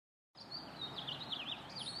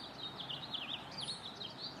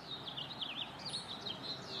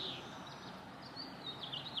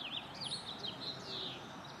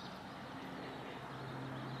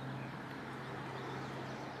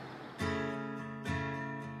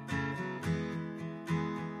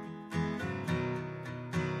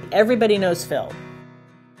Everybody knows Phil.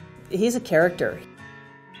 He's a character.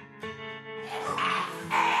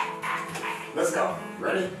 Let's go.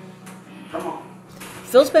 Ready? Come on.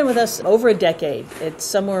 Phil's been with us over a decade. It's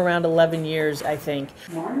somewhere around 11 years, I think.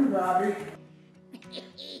 Morning, Bobby.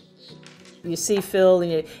 You see Phil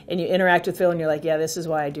and you interact with Phil and you're like, yeah, this is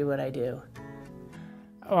why I do what I do.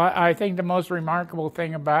 Well, I think the most remarkable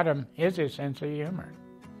thing about him is his sense of humor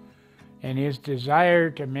and his desire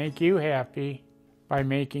to make you happy by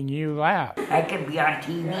making you laugh. I could be on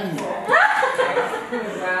TV.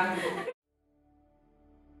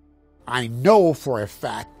 I know for a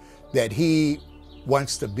fact that he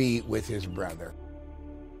wants to be with his brother.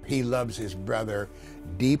 He loves his brother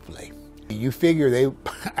deeply. You figure they,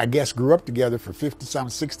 I guess, grew up together for 50-some,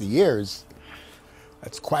 60 years.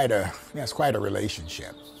 That's quite a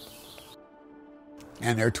relationship.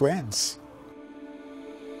 And they're twins.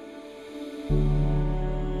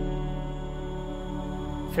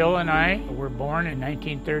 Phil and I were born in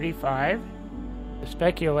 1935. The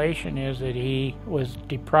speculation is that he was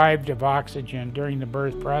deprived of oxygen during the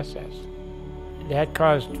birth process. That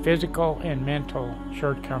caused physical and mental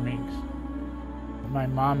shortcomings. My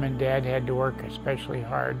mom and dad had to work especially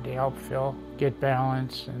hard to help Phil get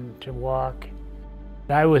balance and to walk.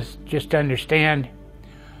 I was just to understand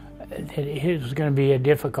that it was going to be a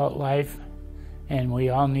difficult life, and we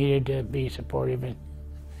all needed to be supportive, and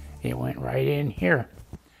it went right in here.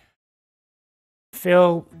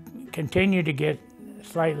 Phil continued to get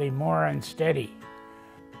slightly more unsteady.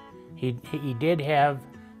 He did have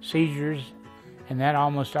seizures, and that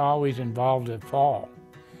almost always involved a fall.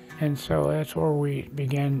 And so that's where we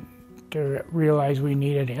began to realize we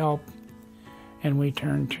needed help, and we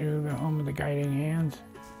turned to the Home of the Guiding Hands.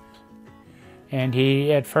 And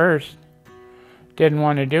he, at first, didn't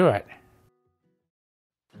want to do it.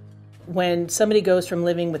 When somebody goes from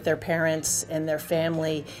living with their parents and their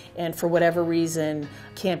family and for whatever reason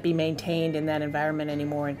can't be maintained in that environment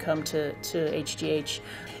anymore and come to HGH,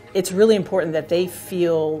 it's really important that they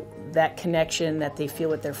feel that connection that they feel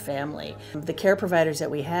with their family. The care providers that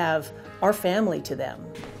we have are family to them.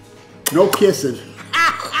 No kissing.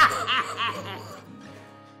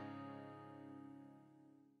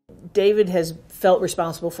 David has felt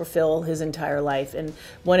responsible for Phil his entire life, and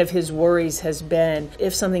one of his worries has been,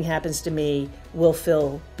 if something happens to me, will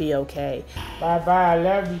Phil be okay? Bye-bye, I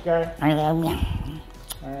love you guys. I love you.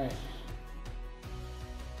 All right.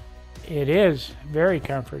 It is very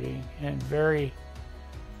comforting and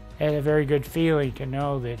a very good feeling to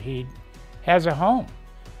know that he has a home.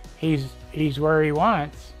 He's where he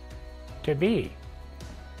wants to be,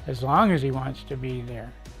 as long as he wants to be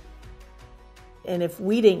there. And if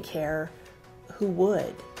we didn't care, who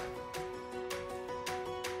would?